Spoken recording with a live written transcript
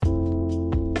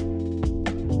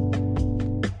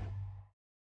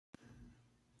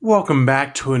Welcome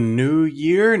back to a new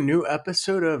year, new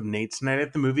episode of Nate's Night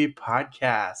at the Movie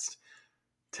podcast.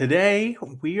 Today,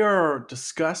 we are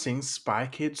discussing Spy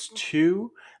Kids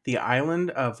 2, The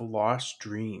Island of Lost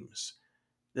Dreams.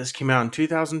 This came out in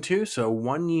 2002, so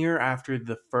 1 year after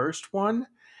the first one,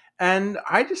 and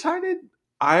I decided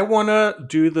I want to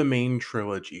do the main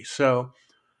trilogy. So,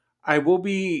 I will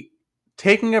be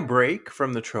taking a break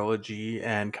from the trilogy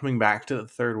and coming back to the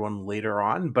third one later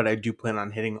on, but I do plan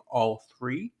on hitting all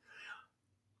three.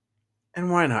 And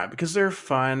why not? Because they're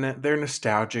fun, they're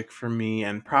nostalgic for me,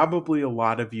 and probably a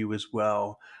lot of you as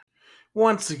well.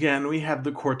 Once again, we have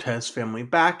the Cortez family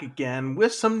back again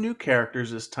with some new characters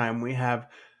this time. We have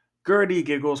Gertie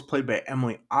Giggles, played by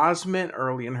Emily Osment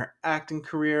early in her acting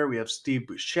career. We have Steve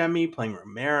Buscemi playing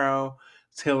Romero,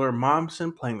 Taylor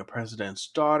Momsen playing the president's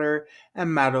daughter,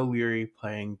 and Matt O'Leary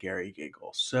playing Gary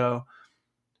Giggles. So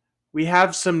we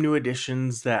have some new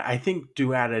additions that I think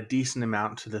do add a decent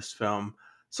amount to this film.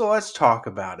 So let's talk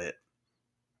about it.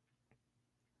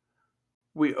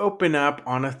 We open up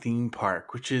on a theme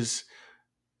park, which is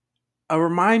a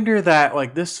reminder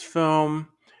that this film,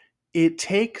 it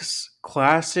takes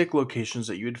classic locations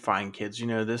that you would find kids.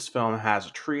 This film has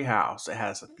a tree house, it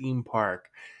has a theme park.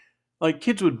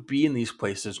 Kids would be in these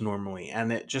places normally,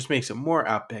 and it just makes it more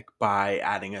epic by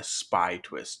adding a spy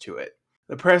twist to it.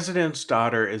 The president's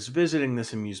daughter is visiting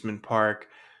this amusement park.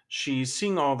 She's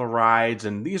seeing all the rides,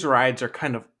 and these rides are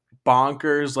kind of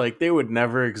bonkers. They would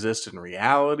never exist in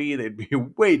reality, they'd be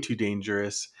way too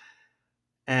dangerous.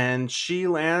 And she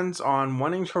lands on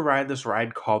wanting to ride this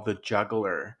ride called the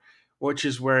Juggler, which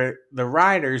is where the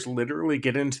riders literally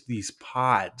get into these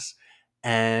pods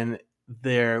and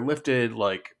they're lifted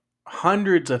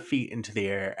hundreds of feet into the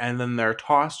air, and then they're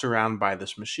tossed around by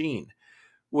this machine,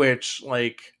 which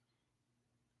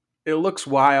it looks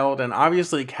wild and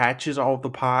obviously catches all the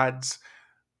pods,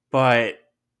 but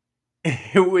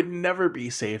it would never be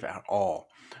safe at all.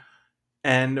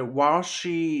 And while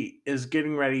she is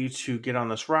getting ready to get on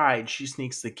this ride, she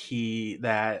sneaks the key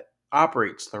that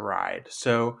operates the ride.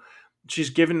 So she's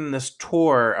given this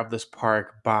tour of this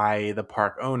park by the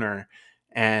park owner,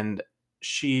 and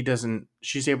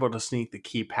she's able to sneak the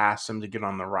key past him to get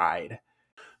on the ride.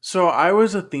 So I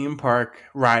was a theme park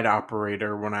ride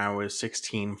operator when I was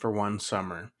 16 for one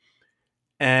summer.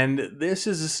 And this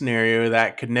is a scenario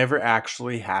that could never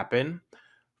actually happen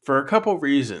for a couple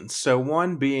reasons. So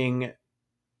one being,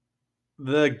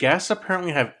 the guests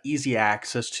apparently have easy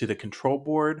access to the control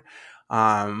board.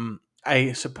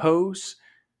 I suppose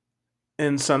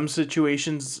in some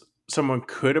situations someone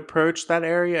could approach that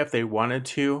area if they wanted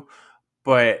to,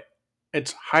 but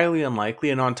it's highly unlikely.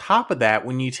 And on top of that,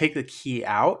 when you take the key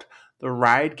out, the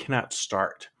ride cannot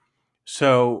start.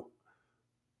 So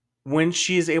when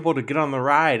she is able to get on the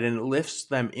ride and it lifts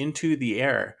them into the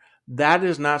air, that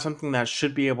is not something that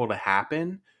should be able to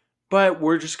happen. But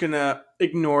we're just going to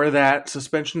ignore that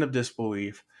suspension of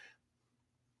disbelief.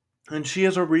 And she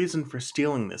has a reason for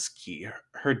stealing this key.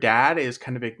 Her dad is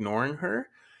kind of ignoring her,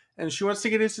 and she wants to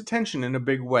get his attention in a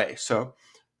big way. So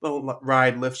the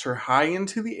ride lifts her high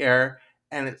into the air,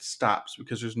 and it stops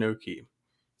because there's no key.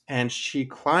 And she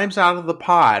climbs out of the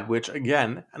pod, which,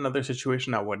 again, another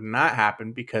situation that would not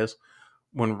happen because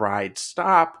when rides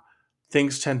stop,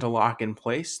 things tend to lock in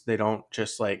place. They don't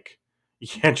just you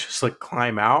can't just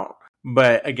climb out.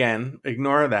 But again,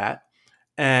 ignore that.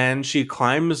 And she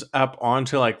climbs up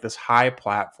onto this high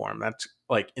platform that's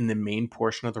in the main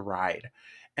portion of the ride.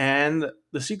 And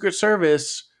the Secret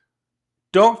Service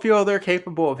don't feel they're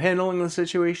capable of handling the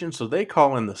situation, so they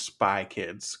call in the Spy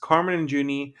Kids. Carmen and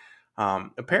Juni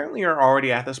apparently are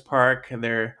already at this park, and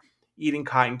they're eating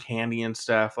cotton candy and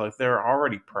stuff. They're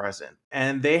already present,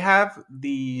 and they have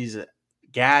these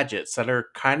gadgets that are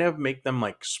kind of make them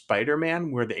like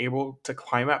Spider-Man, where they're able to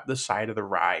climb up the side of the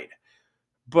ride.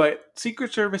 But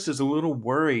Secret Service is a little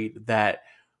worried that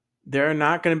they're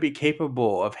not going to be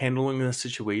capable of handling the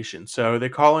situation, so they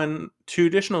call in two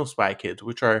additional Spy Kids,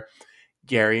 which are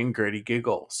Gary and Gertie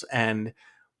Giggles. And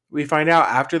we find out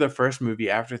after the first movie,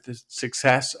 after the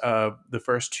success of the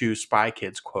first two Spy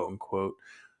Kids, quote unquote,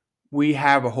 we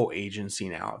have a whole agency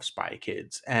now of Spy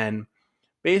Kids. And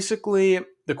basically,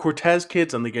 the Cortez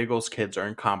kids and the Giggles kids are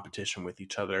in competition with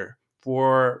each other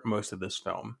for most of this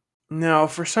film. Now,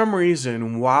 for some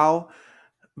reason, while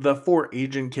the four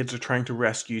agent kids are trying to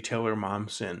rescue Taylor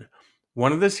Momsen,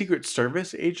 one of the Secret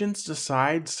Service agents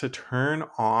decides to turn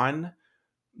on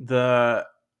the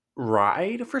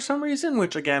ride for some reason,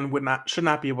 which again should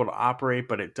not be able to operate,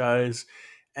 but it does,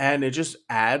 and it just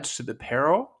adds to the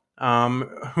peril.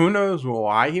 Who knows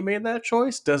why he made that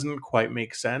choice? Doesn't quite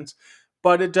make sense,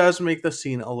 but it does make the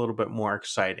scene a little bit more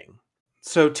exciting.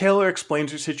 So Taylor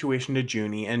explains her situation to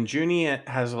Junie, and Junie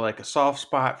has like a soft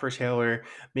spot for Taylor,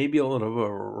 maybe a little bit of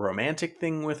a romantic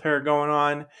thing with her going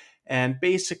on. And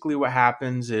basically, what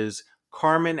happens is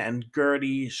Carmen and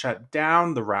Gertie shut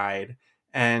down the ride,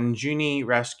 and Junie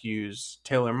rescues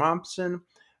Taylor Momsen,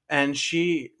 and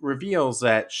she reveals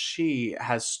that she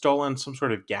has stolen some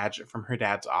sort of gadget from her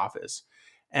dad's office.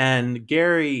 And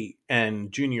Gary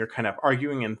and Junie are kind of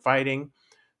arguing and fighting,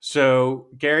 so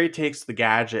Gary takes the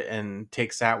gadget and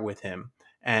takes that with him,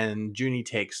 and Junie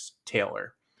takes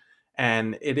Taylor.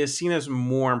 And it is seen as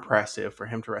more impressive for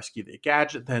him to rescue the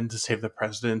gadget than to save the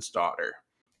president's daughter.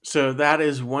 So that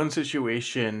is one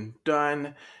situation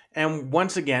done. And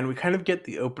once again, we kind of get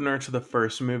the opener to the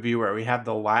first movie where we have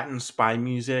the Latin spy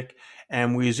music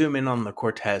and we zoom in on the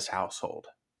Cortez household.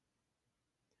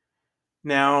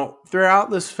 Now,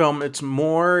 throughout this film, it's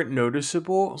more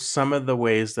noticeable some of the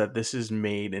ways that this is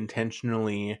made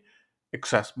intentionally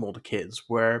accessible to kids,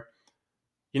 where,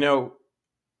 you know,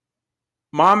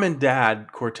 mom and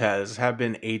dad Cortez have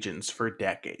been agents for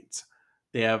decades.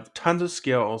 They have tons of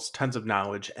skills, tons of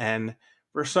knowledge, and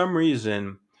for some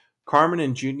reason, Carmen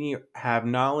and Junie have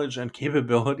knowledge and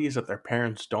capabilities that their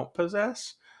parents don't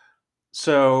possess.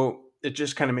 So it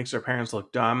just kind of makes their parents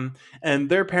look dumb. And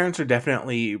their parents are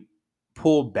definitely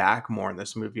pulled back more in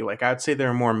this movie. Like, I'd say there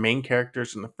are more main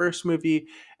characters in the first movie,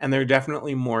 and they're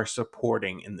definitely more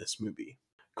supporting in this movie.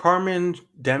 Carmen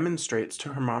demonstrates to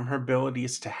her mom her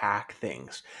abilities to hack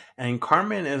things. And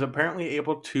Carmen is apparently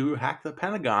able to hack the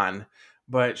Pentagon,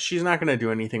 but she's not going to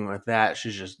do anything with that.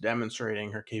 She's just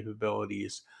demonstrating her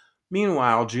capabilities.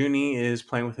 Meanwhile, Junie is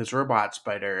playing with his robot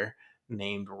spider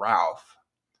named Ralph.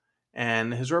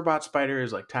 And his robot spider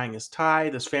is like tying his tie.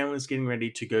 This family is getting ready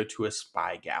to go to a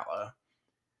spy gala.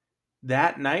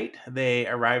 That night, they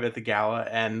arrive at the gala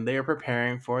and they are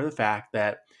preparing for the fact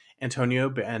that Antonio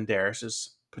Banderas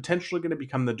is potentially going to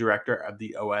become the director of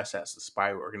the OSS, the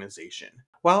spy organization.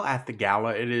 While at the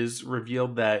gala, it is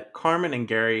revealed that Carmen and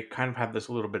Gary kind of have this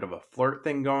little bit of a flirt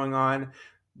thing going on.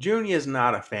 Junie is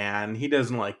not a fan. He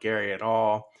doesn't like Gary at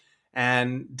all.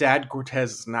 And Dad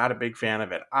Cortez is not a big fan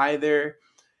of it either.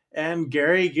 And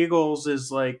Gary Giggles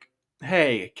is like,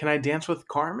 "Hey, can I dance with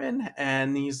Carmen?"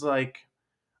 And he's like,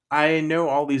 "I know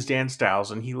all these dance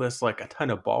styles." And he lists like a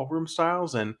ton of ballroom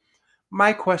styles. And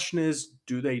my question is,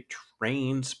 do they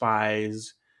train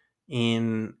spies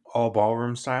in all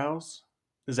ballroom styles?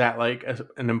 Is that like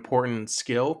an important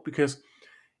skill? Because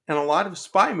in a lot of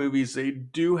spy movies, they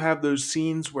do have those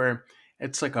scenes where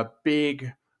it's like a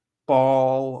big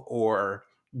ball or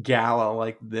gala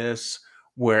like this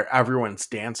where everyone's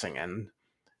dancing, and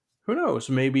who knows,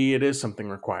 maybe it is something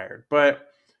required. But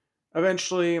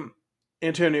eventually,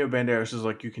 Antonio Banderas is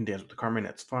like, "You can dance with Carmen,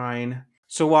 it's fine."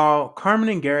 So while Carmen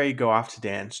and Gary go off to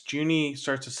dance, Junie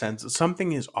starts to sense that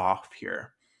something is off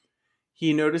here.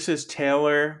 He notices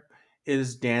Taylor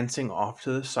is dancing off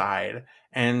to the side,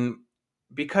 and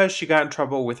because she got in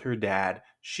trouble with her dad,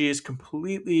 she is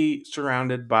completely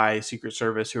surrounded by Secret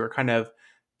Service who are kind of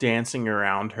dancing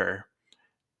around her.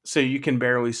 So you can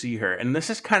barely see her. And this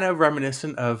is kind of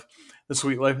reminiscent of The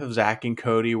Sweet Life of Zack and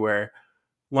Cody, where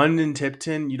London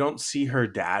Tipton, you don't see her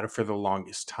dad for the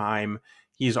longest time.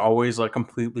 He's always like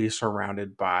completely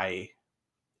surrounded by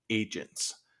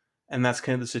agents. And that's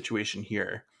kind of the situation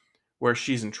here, where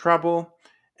she's in trouble.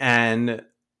 And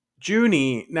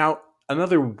Junie, now,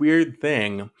 another weird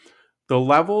thing, the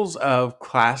levels of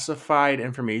classified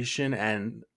information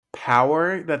and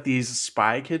power that these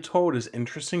spy kids hold is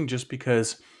interesting just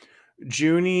because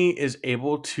Junie is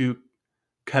able to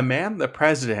command the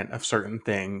president of certain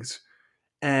things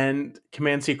and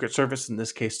command Secret Service in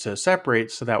this case to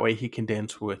separate so that way he can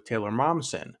dance with Taylor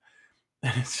Momsen.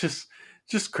 And it's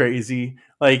just crazy.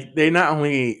 Like, they not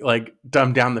only like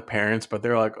dumb down the parents, but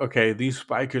they're like, okay, these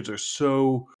spy kids are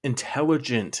so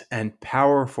intelligent and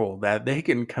powerful that they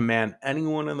can command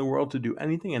anyone in the world to do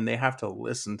anything and they have to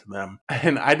listen to them.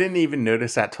 And I didn't even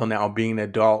notice that till now, being an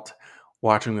adult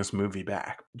watching this movie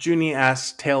back. Junie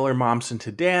asks Taylor Momsen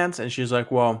to dance, and she's like,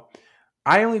 "Well,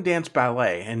 I only dance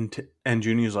ballet." And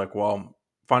Junie's like, "Well,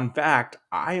 fun fact,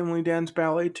 I only dance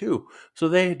ballet too." So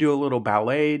they do a little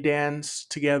ballet dance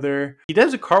together. He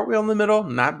does a cartwheel in the middle,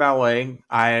 not ballet.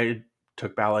 I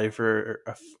took ballet for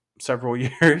several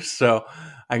years, so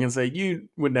I can say you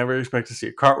would never expect to see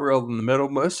a cartwheel in the middle.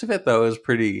 Most of it though is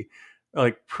pretty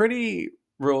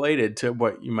related to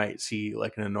what you might see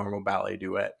like in a normal ballet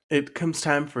duet. It comes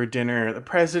time for dinner. The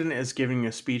president is giving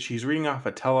a speech. He's reading off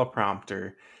a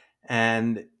teleprompter,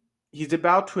 and he's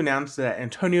about to announce that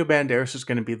Antonio Banderas is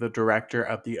going to be the director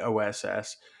of the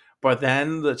OSS. But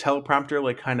then the teleprompter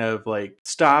like kind of like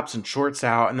stops and shorts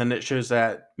out, and then it shows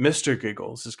that Mr.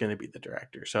 Giggles is going to be the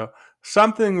director. So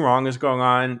something wrong is going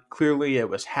on. Clearly it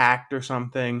was hacked or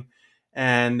something.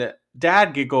 And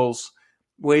Dad Giggles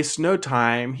wastes no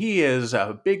time. He is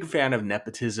a big fan of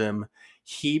nepotism.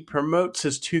 He promotes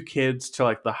his two kids to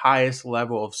like the highest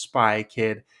level of spy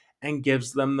kid and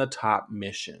gives them the top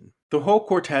mission. The whole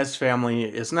Cortez family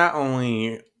is not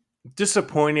only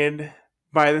disappointed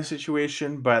by the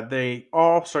situation, but they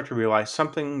all start to realize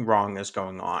something wrong is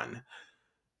going on.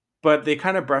 But they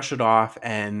kind of brush it off,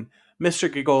 and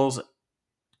Mr. Giggles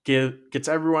gets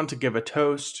everyone to give a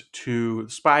toast to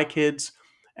Spy Kids.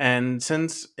 And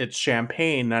since it's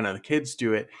champagne, none of the kids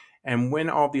do it. And when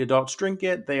all the adults drink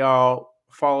it, they all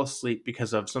fall asleep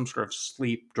because of some sort of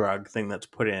sleep drug thing that's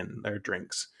put in their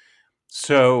drinks.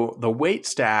 So the wait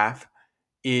staff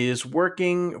is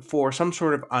working for some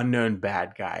sort of unknown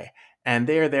bad guy, and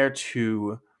they are there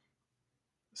to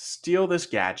steal this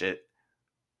gadget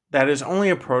that is only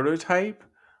a prototype,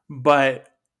 but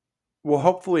will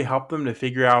hopefully help them to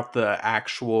figure out the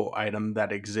actual item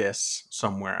that exists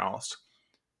somewhere else.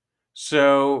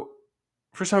 So,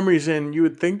 for some reason, you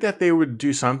would think that they would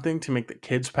do something to make the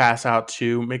kids pass out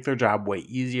too, make their job way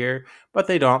easier, but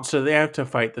they don't, so they have to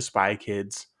fight the spy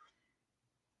kids.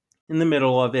 In the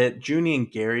middle of it, Junie and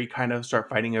Gary kind of start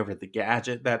fighting over the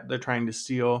gadget that they're trying to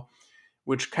steal,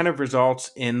 which kind of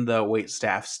results in the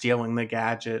waitstaff stealing the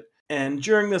gadget. And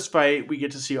during this fight, we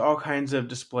get to see all kinds of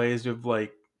displays of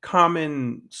like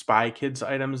common Spy Kids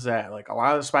items that like a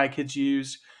lot of the Spy Kids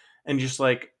use. And just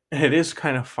like it is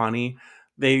kind of funny.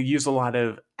 They use a lot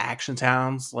of action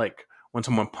sounds, like when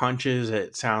someone punches,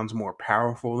 it sounds more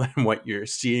powerful than what you're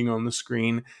seeing on the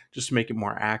screen, just to make it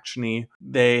more actiony.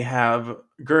 They have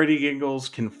Gertie Giggles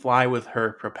can fly with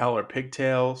her propeller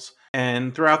pigtails.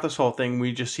 And throughout this whole thing,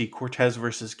 we just see Cortez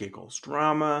versus Giggles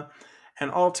drama.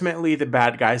 And ultimately, the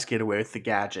bad guys get away with the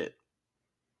gadget.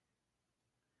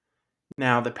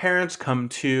 Now, the parents come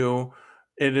to.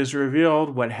 It is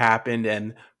revealed what happened,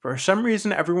 and for some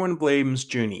reason, everyone blames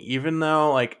Junie, even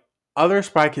though like other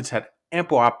Spy Kids had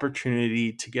ample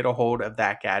opportunity to get a hold of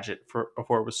that gadget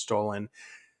before it was stolen.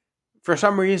 For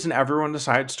some reason, everyone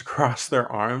decides to cross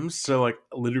their arms. So, like,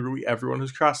 literally everyone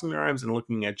is crossing their arms and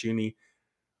looking at Junie.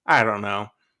 I don't know.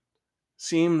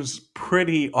 Seems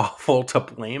pretty awful to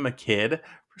blame a kid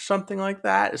for something like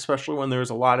that, especially when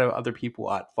there's a lot of other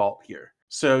people at fault here.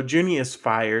 So Junie is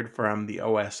fired from the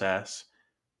OSS,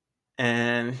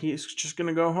 and he's just going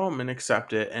to go home and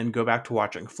accept it and go back to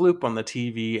watching Floop on the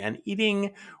TV and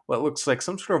eating what looks like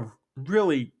some sort of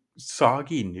really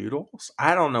soggy noodles.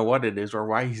 I don't know what it is or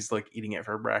why he's like eating it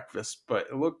for breakfast, but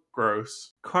it looked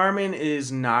gross. Carmen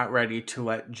is not ready to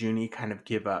let Junie kind of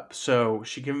give up, so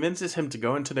she convinces him to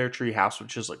go into their treehouse,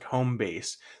 which is like home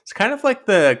base. It's kind of like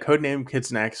the Codename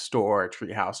Kids Next Door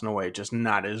treehouse in a way, just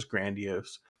not as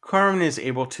grandiose. Carmen is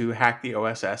able to hack the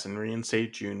OSS and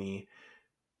reinstate Junie.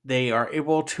 They are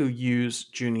able to use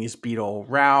Junie's beetle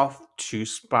Ralph to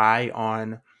spy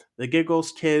on the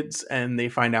Giggles kids, and they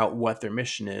find out what their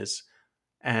mission is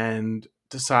and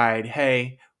decide,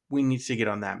 hey, we need to get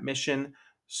on that mission.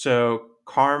 So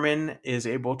Carmen is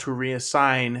able to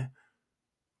reassign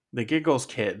the Giggles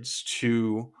kids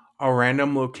to a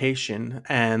random location,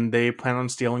 and they plan on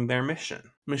stealing their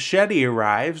mission. Machete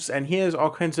arrives, and he has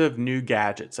all kinds of new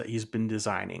gadgets that he's been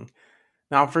designing.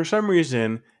 Now, for some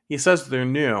reason, he says they're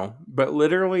new, but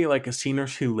literally, like a scene or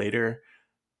two later,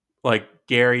 like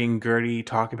Gary and Gertie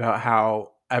talk about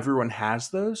how everyone has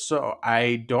those. So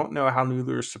I don't know how new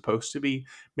they're supposed to be.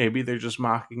 Maybe they're just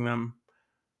mocking them.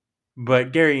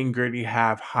 But Gary and Gertie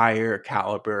have higher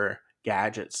caliber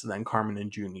gadgets than Carmen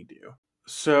and Juni do.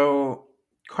 So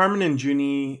Carmen and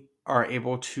Juni are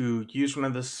able to use one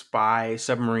of the spy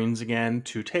submarines again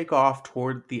to take off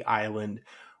toward the island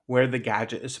where the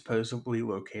gadget is supposedly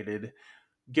located.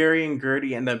 Gary and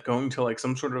Gertie end up going to like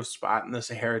some sort of spot in the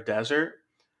Sahara Desert,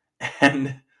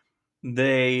 and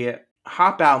they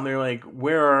hop out and they're like,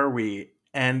 "Where are we?"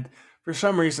 And for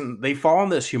some reason, they fall in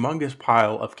this humongous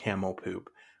pile of camel poop,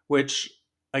 which,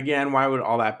 again, why would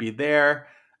all that be there?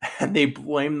 And they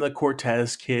blame the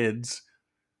Cortez kids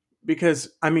because,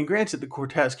 I mean, granted, the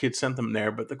Cortez kids sent them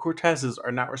there, but the Cortezes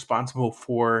are not responsible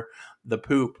for the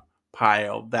poop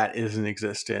pile that is in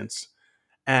existence.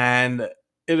 And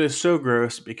it is so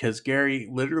gross because Gary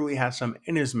literally has some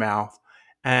in his mouth.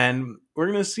 And we're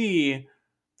going to see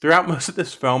throughout most of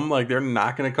this film, like, they're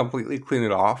not going to completely clean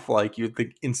it off. Like, you'd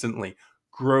think instantly,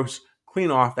 gross,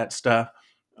 clean off that stuff.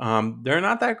 They're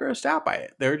not that grossed out by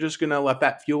it. They're just going to let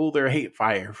that fuel their hate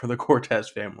fire for the Cortez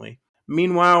family.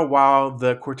 Meanwhile, while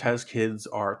the Cortez kids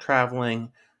are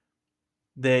traveling,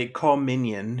 they call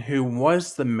Minion, who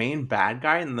was the main bad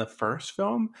guy in the first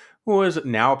film, who was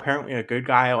now apparently a good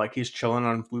guy, like he's chilling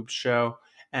on Floop's show.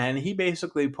 And he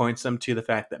basically points them to the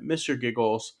fact that Mr.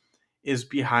 Giggles is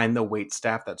behind the wait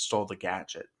staff that stole the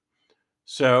gadget.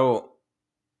 So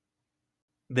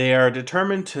they are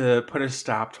determined to put a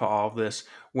stop to all of this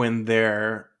when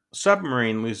their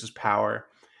submarine loses power.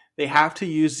 They have to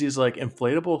use these like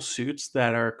inflatable suits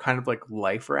that are kind of like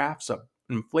life rafts that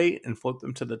inflate and float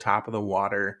them to the top of the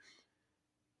water.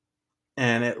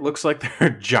 And it looks like they're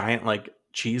giant like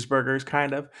cheeseburgers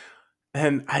kind of.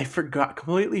 And I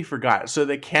completely forgot. So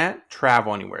they can't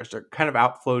travel anywhere. So they're kind of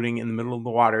out floating in the middle of the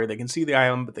water. They can see the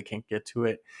island, but they can't get to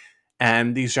it.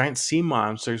 And these giant sea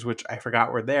monsters, which I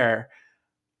forgot were there,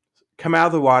 come out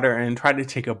of the water and try to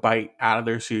take a bite out of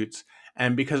their suits.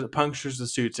 And because it punctures the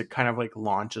suits, it kind of like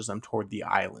launches them toward the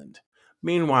island.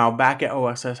 Meanwhile, back at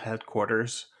OSS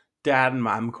headquarters, Dad and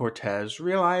Mom Cortez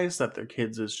realize that their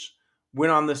kids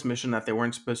went on this mission that they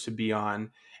weren't supposed to be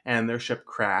on, and their ship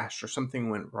crashed or something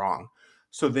went wrong.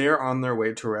 So they're on their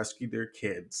way to rescue their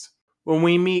kids. When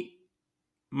we meet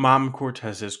Mom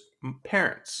Cortez's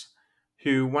parents,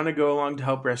 who want to go along to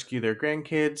help rescue their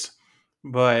grandkids,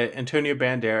 but Antonio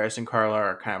Banderas and Carla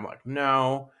are kind of like,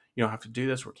 no, you don't have to do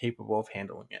this. We're capable of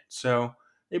handling it. So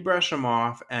they brush them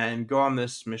off and go on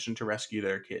this mission to rescue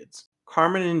their kids.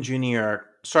 Carmen and Juni are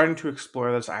starting to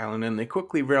explore this island, and they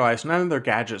quickly realize none of their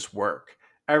gadgets work.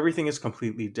 Everything is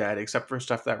completely dead except for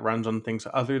stuff that runs on things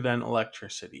other than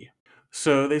electricity.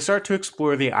 So they start to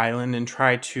explore the island and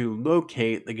try to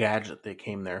locate the gadget they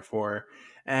came there for.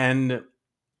 And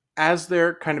as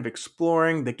they're kind of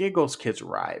exploring, the Giggles kids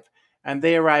arrive. And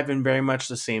they arrive in very much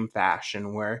the same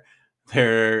fashion where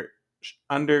their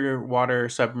underwater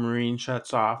submarine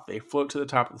shuts off, they float to the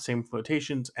top of the same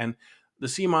flotations, and the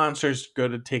sea monsters go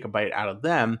to take a bite out of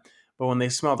them. But when they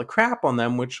smell the crap on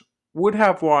them, which would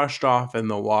have washed off in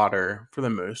the water for the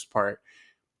most part,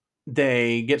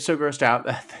 they get so grossed out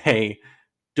that they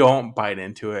don't bite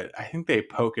into it. I think they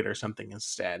poke it or something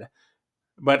instead.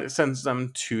 But it sends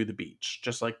them to the beach,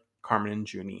 just like Carmen and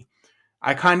Juni.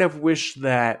 I kind of wish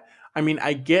that, I mean,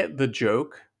 I get the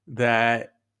joke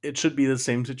that it should be the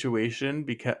same situation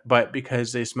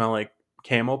because they smell like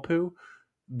camel poo,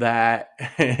 that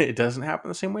it doesn't happen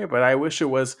the same way. But I wish it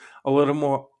was a little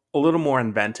more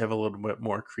inventive, a little bit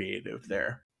more creative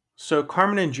there. So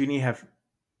Carmen and Juni have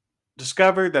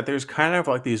discovered that there's kind of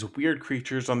like these weird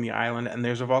creatures on the island, and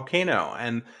there's a volcano,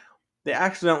 and they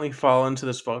accidentally fall into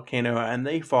this volcano, and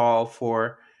they fall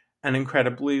for an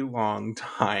incredibly long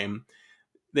time.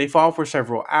 They fall for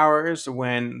several hours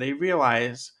when they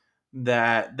realize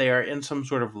that they are in some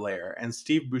sort of lair, and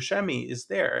Steve Buscemi is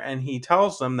there, and he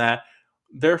tells them that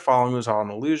their falling was all an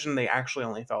illusion. They actually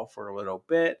only fell for a little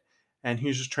bit, and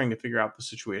he's just trying to figure out the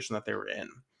situation that they were in.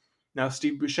 Now,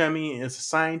 Steve Buscemi is a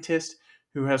scientist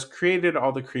who has created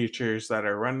all the creatures that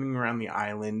are running around the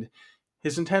island.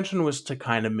 His intention was to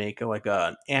kind of make like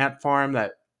an ant farm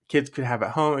that kids could have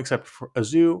at home, except for a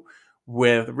zoo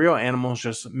with real animals,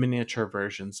 just miniature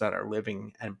versions that are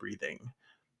living and breathing.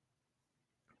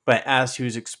 But as he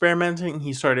was experimenting,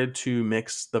 he started to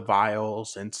mix the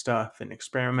vials and stuff and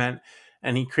experiment.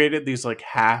 And he created these like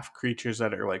half creatures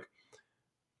that are like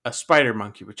a spider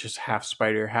monkey, which is half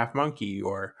spider, half monkey,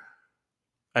 or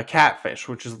a catfish,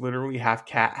 which is literally half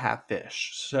cat, half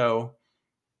fish. So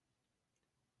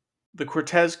the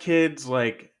Cortez kids,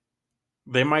 like,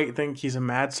 they might think he's a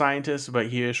mad scientist, but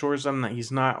he assures them that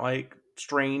he's not like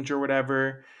strange or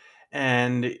whatever.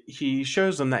 And he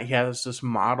shows them that he has this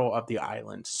model of the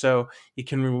island. So he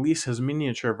can release his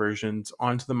miniature versions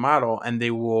onto the model, and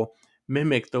they will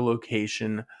mimic the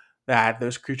location that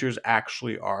those creatures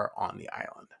actually are on the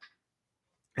island.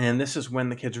 And this is when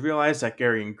the kids realize that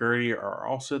Gary and Gertie are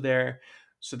also there.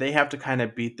 So they have to kind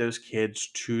of beat those kids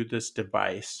to this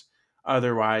device.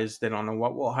 Otherwise, they don't know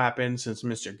what will happen since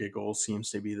Mr. Giggles seems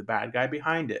to be the bad guy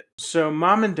behind it. So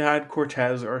Mom and Dad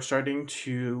Cortez are starting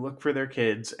to look for their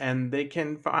kids, and they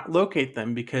can locate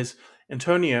them because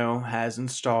Antonio has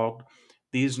installed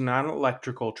these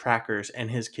non-electrical trackers in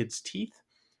his kids' teeth,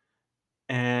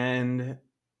 and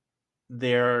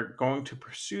they're going to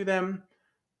pursue them,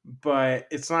 but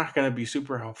it's not going to be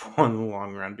super helpful in the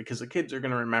long run because the kids are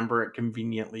going to remember it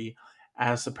conveniently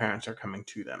as the parents are coming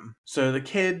to them. So the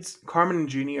kids, Carmen and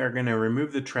Juni, are going to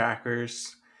remove the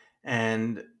trackers,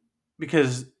 and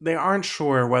because they aren't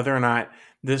sure whether or not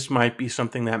this might be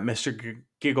something that Mr.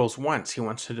 Giggles wants. He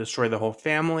wants to destroy the whole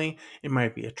family. It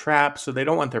might be a trap, so they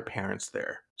don't want their parents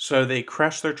there. So they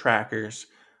crush their trackers,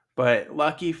 but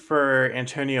lucky for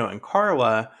Antonio and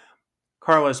Carla,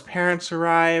 Carla's parents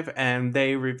arrive, and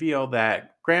they reveal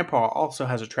that grandpa also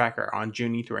has a tracker on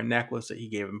Juni through a necklace that he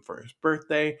gave him for his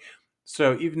birthday.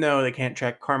 So even though they can't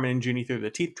track Carmen and Juni through the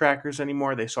teeth trackers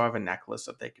anymore, they still have a necklace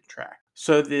that they can track.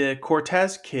 So the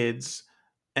Cortez kids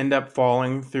end up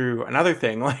falling through another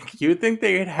thing. Like, you would think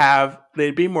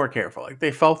they'd be more careful. Like,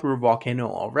 they fell through a volcano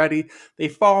already. They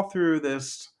fall through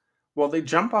this, well, they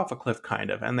jump off a cliff kind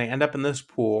of, and they end up in this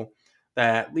pool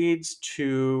that leads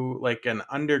to like an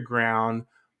underground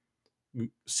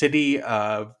city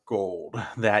of gold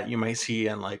that you might see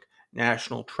in like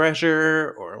National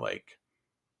Treasure or like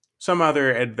some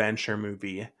other adventure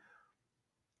movie.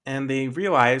 And they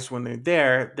realize when they're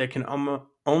there, they can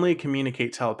only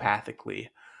communicate telepathically.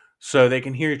 So they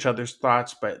can hear each other's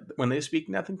thoughts, but when they speak,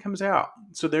 nothing comes out.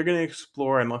 So they're going to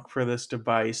explore and look for this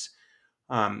device.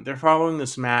 They're following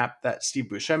this map that Steve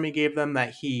Buscemi gave them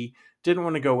that he didn't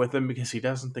want to go with them because he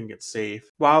doesn't think it's safe.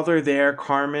 While they're there,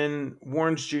 Carmen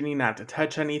warns Junie not to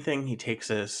touch anything. He takes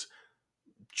this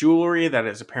jewelry that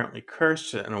is apparently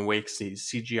cursed and awakes these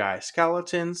CGI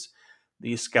skeletons.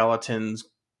 These skeletons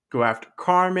go after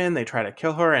Carmen. They try to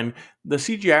kill her, and the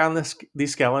CGI on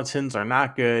these skeletons are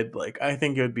not good. Like, I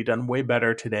think it would be done way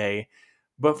better today,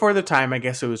 but for the time, I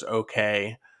guess it was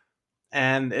okay.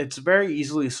 And it's very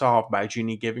easily solved by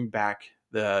Junie giving back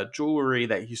the jewelry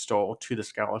that he stole to the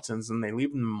skeletons, and they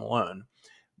leave them alone.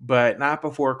 But not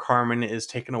before Carmen is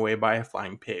taken away by a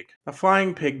flying pig. The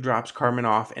flying pig drops Carmen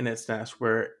off in its nest,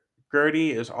 where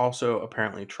Gertie is also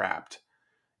apparently trapped.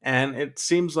 And it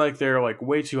seems like they're like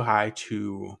way too high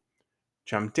to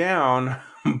jump down,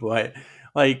 but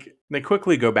like they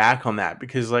quickly go back on that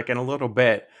because like in a little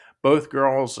bit both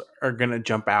girls are going to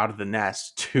jump out of the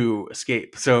nest to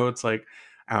escape. So it's like,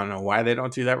 I don't know why they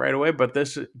don't do that right away, but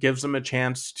this gives them a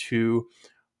chance to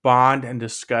bond and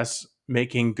discuss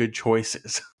making good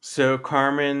choices. So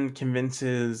Carmen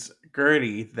convinces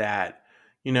Gertie that,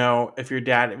 if your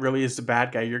dad really is the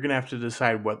bad guy, you're going to have to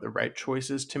decide what the right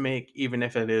choice is to make, even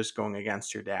if it is going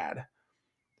against your dad.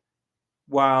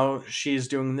 While she's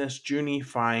doing this, Junie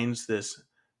finds this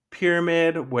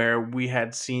pyramid where we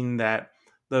had seen that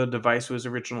the device was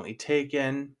originally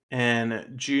taken,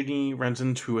 and Junie runs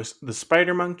into the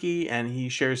spider monkey, and he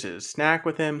shares his snack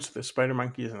with him, so the spider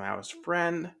monkey is now his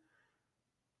friend.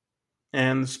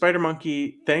 And the spider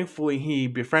monkey, thankfully, he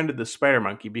befriended the spider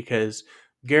monkey because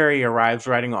Gary arrives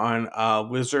riding on a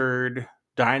lizard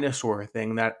dinosaur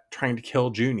thing that trying to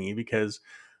kill Junie, because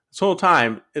this whole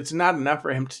time it's not enough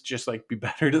for him to just like be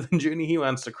better than Junie. He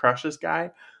wants to crush this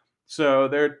guy. So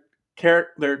their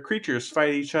creatures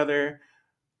fight each other.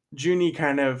 Junie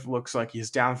kind of looks like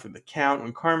he's down for the count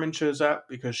when Carmen shows up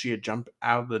because she had jumped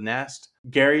out of the nest.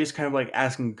 Gary's kind of like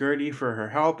asking Gertie for her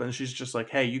help, and she's just like,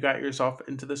 hey, you got yourself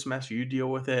into this mess, you deal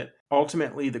with it.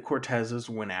 Ultimately, the Cortezes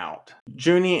win out.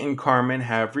 Junie and Carmen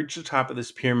have reached the top of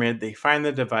this pyramid. They find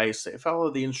the device. They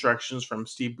follow the instructions from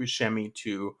Steve Buscemi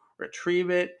to retrieve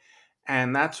it.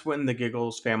 And that's when the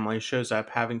Giggles family shows up,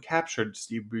 having captured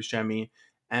Steve Buscemi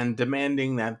and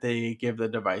demanding that they give the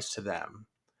device to them.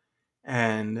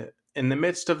 And in the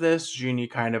midst of this, Junie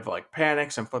kind of like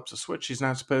panics and flips a switch she's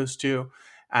not supposed to.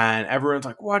 And everyone's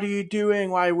like, what are you doing?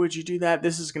 Why would you do that?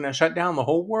 This is going to shut down the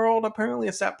whole world. Apparently,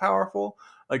 it's that powerful.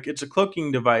 Like, it's a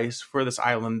cloaking device for this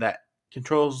island that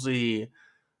controls the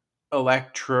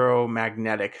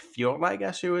electromagnetic field, I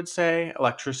guess you would say,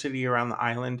 electricity around the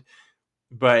island.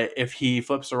 But if he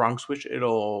flips the wrong switch,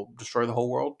 it'll destroy the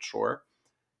whole world, sure.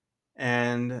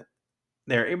 And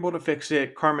they're able to fix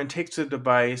it. Carmen takes the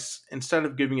device. Instead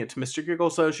of giving it to Mr.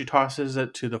 Giggles, though, she tosses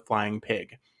it to the flying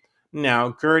pig.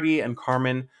 Now, Gertie and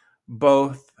Carmen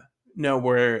both know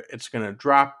where it's going to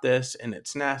drop this in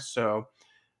its nest, so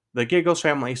the Giggles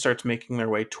family starts making their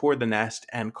way toward the nest,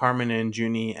 and Carmen and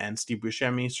Junie and Steve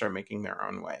Buscemi start making their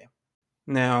own way.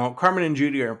 Now, Carmen and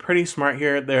Judy are pretty smart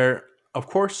here. They're, of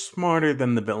course, smarter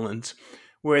than the villains,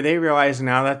 where they realize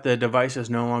now that the device is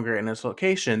no longer in its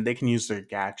location, they can use their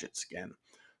gadgets again.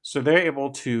 So they're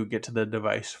able to get to the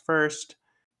device first.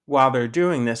 While they're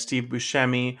doing this, Steve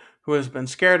Buscemi, who has been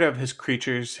scared of his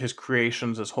creatures, his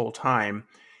creations this whole time,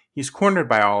 he's cornered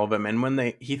by all of them, and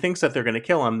when he thinks that they're going to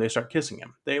kill him, they start kissing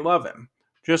him. They love him,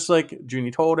 just like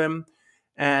Junie told him.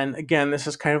 And again, this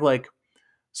is kind of like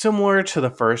similar to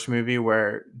the first movie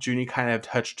where Junie kind of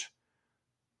touched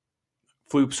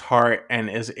Floop's heart and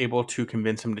is able to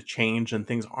convince him to change and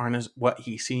things aren't as what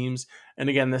he seems. And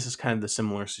again, this is kind of the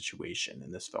similar situation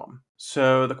in this film.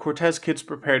 So the Cortez kids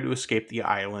prepare to escape the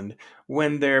island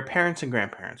when their parents and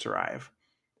grandparents arrive.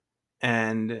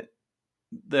 And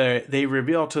they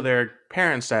reveal to their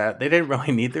parents that they didn't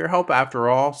really need their help after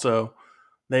all, so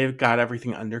they've got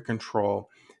everything under control.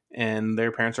 And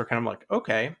their parents are kind of like,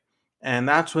 okay. And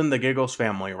that's when the Giggles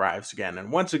family arrives again.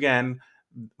 And once again,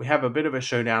 we have a bit of a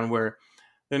showdown where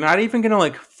they're not even gonna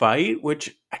like fight,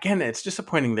 which again, it's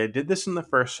disappointing. They did this in the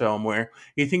first film where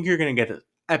you think you're gonna get an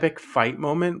epic fight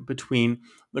moment between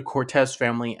the Cortez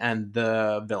family and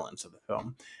the villains of the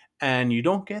film. And you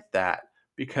don't get that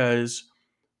because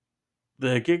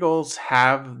the Giggles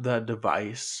have the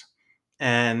device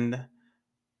and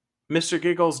Mr.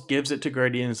 Giggles gives it to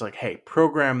Gertie and is like, hey,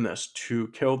 program this to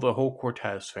kill the whole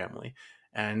Cortez family.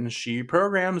 And she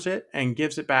programs it and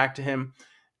gives it back to him.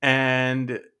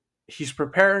 And he's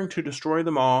preparing to destroy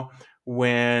them all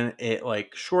when it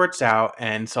like shorts out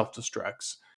and self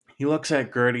destructs. He looks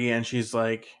at Gertie and she's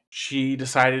like, she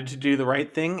decided to do the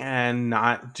right thing and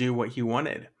not do what he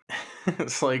wanted.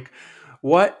 It's like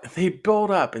what they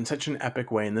build up in such an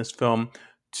epic way in this film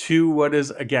to what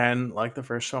is again like the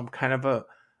first film, kind of a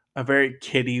very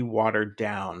kiddie, watered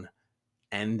down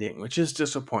ending, which is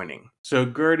disappointing. So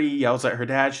Gertie yells at her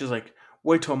dad. She's like,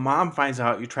 "Wait till mom finds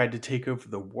out you tried to take over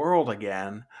the world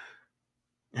again."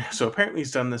 So apparently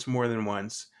he's done this more than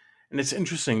once, and it's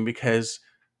interesting because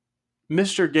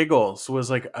Mr. Giggles was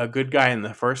like a good guy in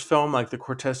the first film, like the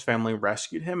Cortez family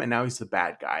rescued him, and now he's the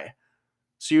bad guy.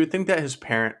 So you would think that his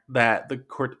parent, that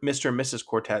Mr. and Mrs.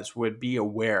 Cortez would be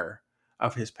aware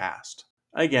of his past.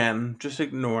 Again, just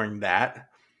ignoring that.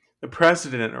 The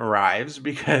president arrives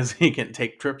because he can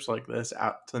take trips like this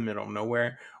out to the middle of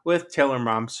nowhere with Taylor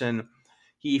Momsen.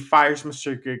 He fires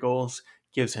Mr. Giggles,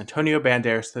 gives Antonio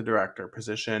Banderas the director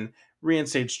position,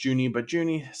 reinstates Juni, but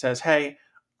Juni says, hey,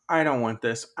 I don't want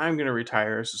this. I'm going to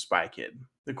retire as a spy kid.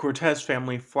 The Cortez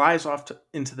family flies off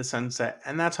into the sunset,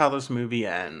 and that's how this movie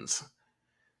ends.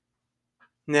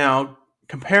 Now,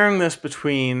 comparing this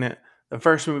between the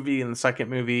first movie and the second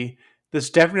movie, this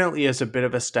definitely is a bit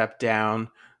of a step down.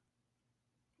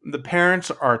 The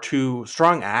parents are two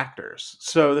strong actors,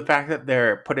 so the fact that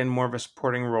they're put in more of a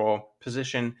supporting role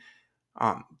position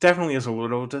definitely is a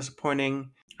little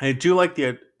disappointing. I do like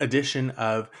the addition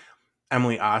of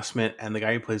Emily Osment and the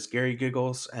guy who plays Gary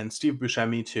Giggles and Steve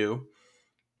Buscemi too.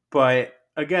 But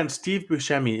again, Steve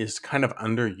Buscemi is kind of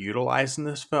underutilized in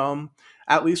this film,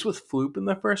 at least with Floop in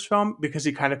the first film, because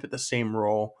he kind of fit the same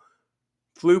role.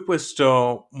 Floop was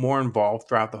still more involved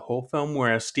throughout the whole film,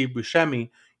 whereas Steve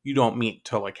Buscemi, you don't meet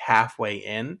till like halfway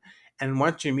in. And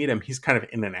once you meet him, he's kind of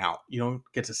in and out. You don't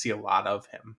get to see a lot of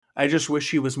him. I just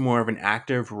wish he was more of an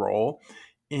active role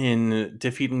in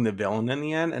defeating the villain in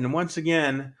the end. And once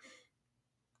again,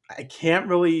 I can't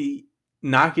really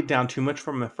knock it down too much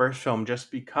from the first film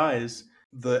just because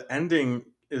the ending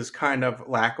is kind of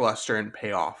lackluster and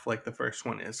payoff like the first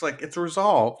one is. Like it's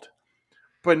resolved,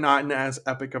 but not in as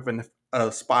epic of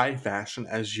a spy fashion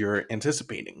as you're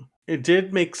anticipating. It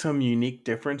did make some unique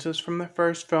differences from the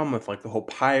first film with like the whole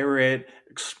pirate,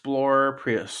 explorer,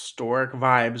 prehistoric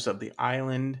vibes of the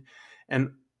island,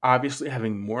 and obviously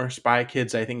having more spy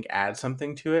kids I think adds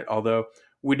something to it, although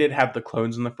we did have the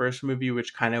clones in the first movie,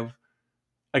 which kind of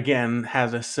again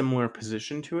has a similar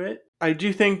position to it. I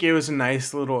do think it was a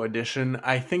nice little addition.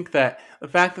 I think that the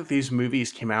fact that these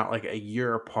movies came out like a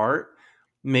year apart,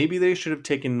 maybe they should have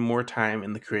taken more time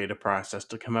in the creative process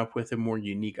to come up with a more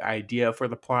unique idea for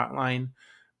the plot line,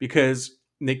 because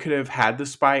they could have had the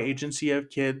spy agency of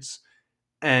kids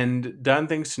and done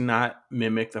things to not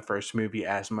mimic the first movie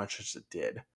as much as it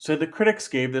did. So the critics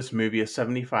gave this movie a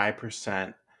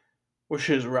 75%,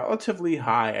 which is relatively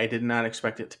high. I did not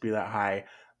expect it to be that high.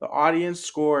 The audience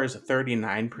score is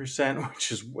 39%,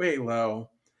 which is way low.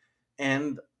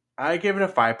 And I give it a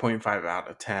 5.5 out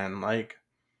of 10. Like,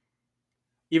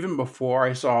 even before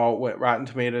I saw what Rotten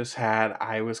Tomatoes had,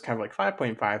 I was kind of like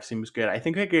 5.5 seems good. I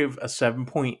think I gave a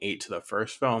 7.8 to the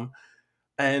first film.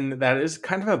 And that is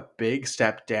kind of a big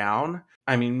step down.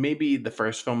 I mean, maybe the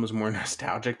first film was more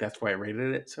nostalgic. That's why I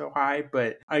rated it so high.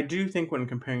 But I do think when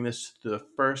comparing this to the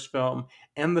first film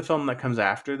and the film that comes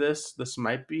after this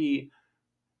might be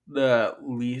the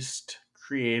least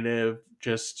creative,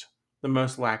 just the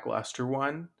most lackluster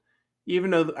one. Even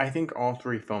though I think all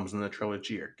three films in the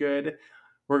trilogy are good,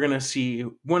 we're going to see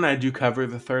when I do cover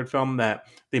the third film that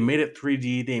they made it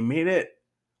 3D, they made it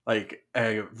like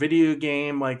a video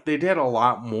game, like they did a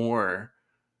lot more.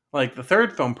 Like the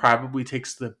third film probably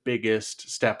takes the biggest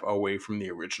step away from the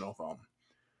original film.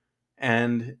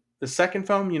 And the second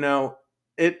film,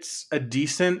 it's a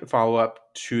decent follow up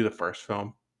to the first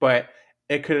film, but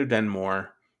it could have done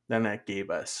more than it gave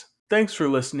us. Thanks for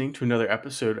listening to another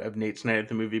episode of Nate's Night at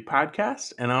the Movie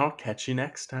podcast, and I'll catch you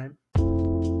next time.